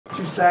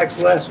sacks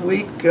last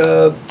week.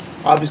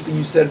 Obviously,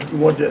 you said you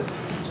wanted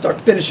to start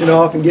finishing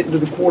off and getting to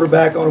the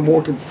quarterback on a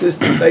more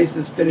consistent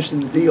basis,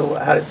 finishing the deal.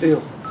 How'd it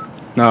feel?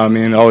 No, I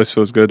mean, it always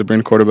feels good to bring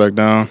the quarterback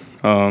down.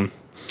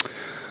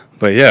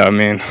 But yeah, I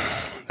mean,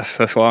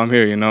 that's why I'm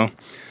here, you know.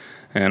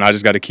 And I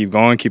just got to keep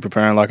going, keep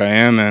preparing like I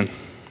am.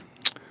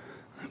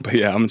 But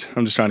yeah, I'm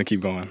just trying to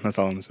keep going. That's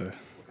all I'm gonna say.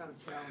 What kind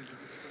of challenge is it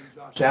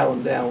to bring Josh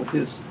Allen down with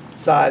his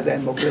size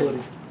and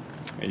mobility?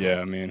 Yeah,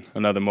 I mean,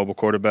 another mobile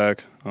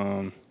quarterback.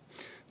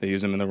 They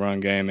use him in the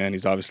run game, and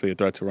he's obviously a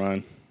threat to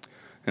run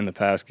in the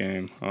pass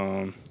game.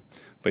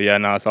 But yeah,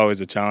 no, it's always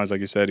a challenge.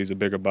 Like you said, he's a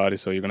bigger body,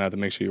 so you're gonna have to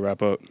make sure you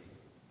wrap up.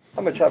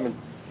 How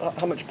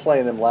much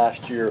playing them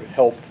last year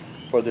helped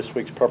for this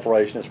week's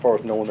preparation as far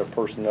as knowing their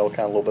personnel, kind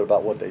of a little bit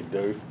about what they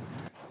do?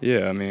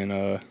 Yeah, I mean,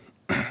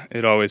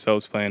 it always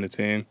helps playing the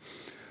team.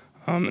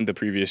 In the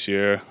previous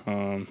year,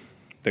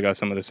 they got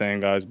some of the same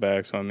guys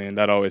back, so I mean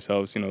that always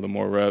helps. You know, the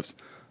more reps.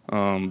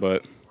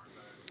 But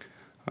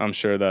I'm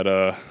sure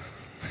that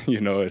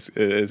you know it's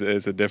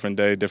a different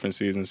day, different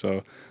season.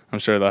 So I'm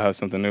sure they'll have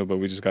something new. But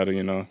we just got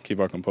to keep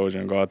our composure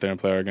and go out there and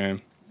play our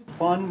game. Is it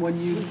fun when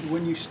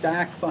you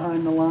stack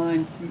behind the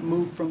line,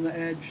 move from the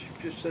edge,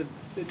 just to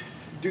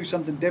do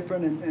something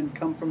different and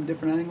come from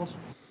different angles?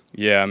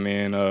 Yeah, I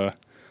mean,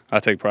 I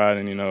take pride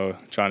in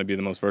trying to be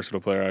the most versatile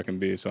player I can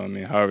be. So I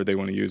mean, however they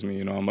want to use me,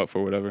 I'm up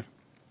for whatever.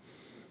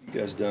 You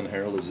guys done,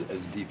 Harold,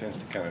 as defense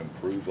to kind of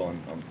improve on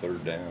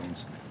third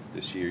downs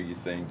this year, you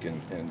think,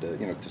 and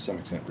to some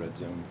extent red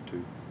zone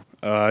too?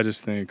 I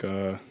just think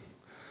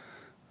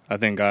I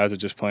think guys are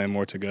just playing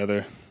more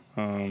together,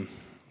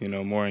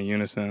 more in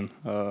unison.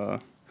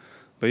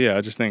 But yeah,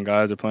 I just think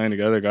guys are playing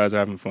together, guys are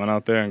having fun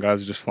out there, and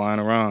guys are just flying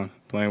around,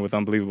 playing with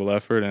unbelievable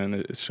effort, and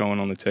it's showing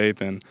on the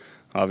tape and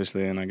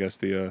obviously in, I guess,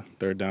 the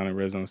third down and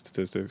red zone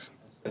statistics.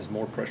 Has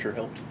more pressure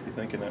helped, you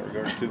think, in that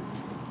regard too?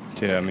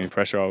 Yeah, I mean,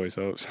 pressure always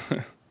helps.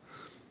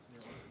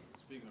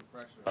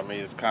 I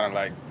mean, it's kind of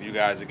like you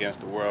guys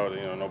against the world.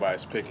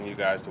 Nobody's picking you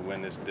guys to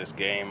win this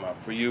game.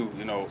 For you,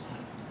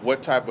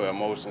 what type of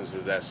emotions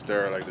does that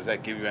stir? Like, does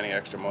that give you any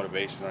extra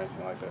motivation or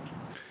anything like that?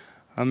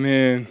 I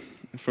mean,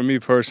 for me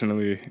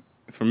personally,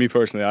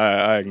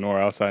 I ignore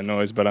outside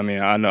noise. But I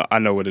mean, I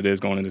know what it is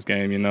going in this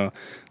game.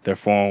 They're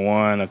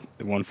 4-1,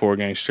 they won 4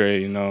 games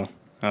straight.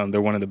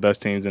 They're one of the best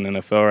teams in the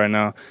NFL right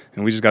now,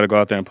 and we just got to go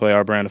out there and play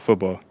our brand of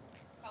football.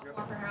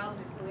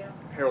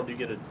 Harold, you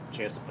get a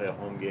chance to play a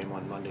home game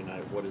on Monday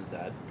night. What does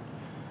that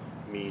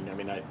mean? I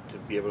mean, to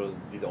be able to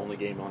be the only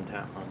game on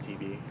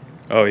TV.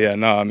 Oh yeah,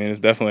 no, I mean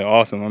it's definitely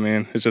awesome. I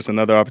mean it's just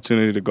another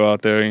opportunity to go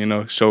out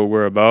there, show what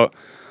we're about.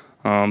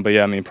 But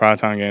yeah, I mean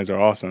primetime games are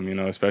awesome.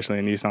 Especially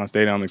in Nissan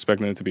Stadium, I'm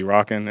expecting it to be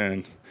rocking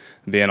and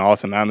be an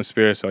awesome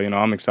atmosphere. So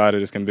I'm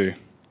excited as can be.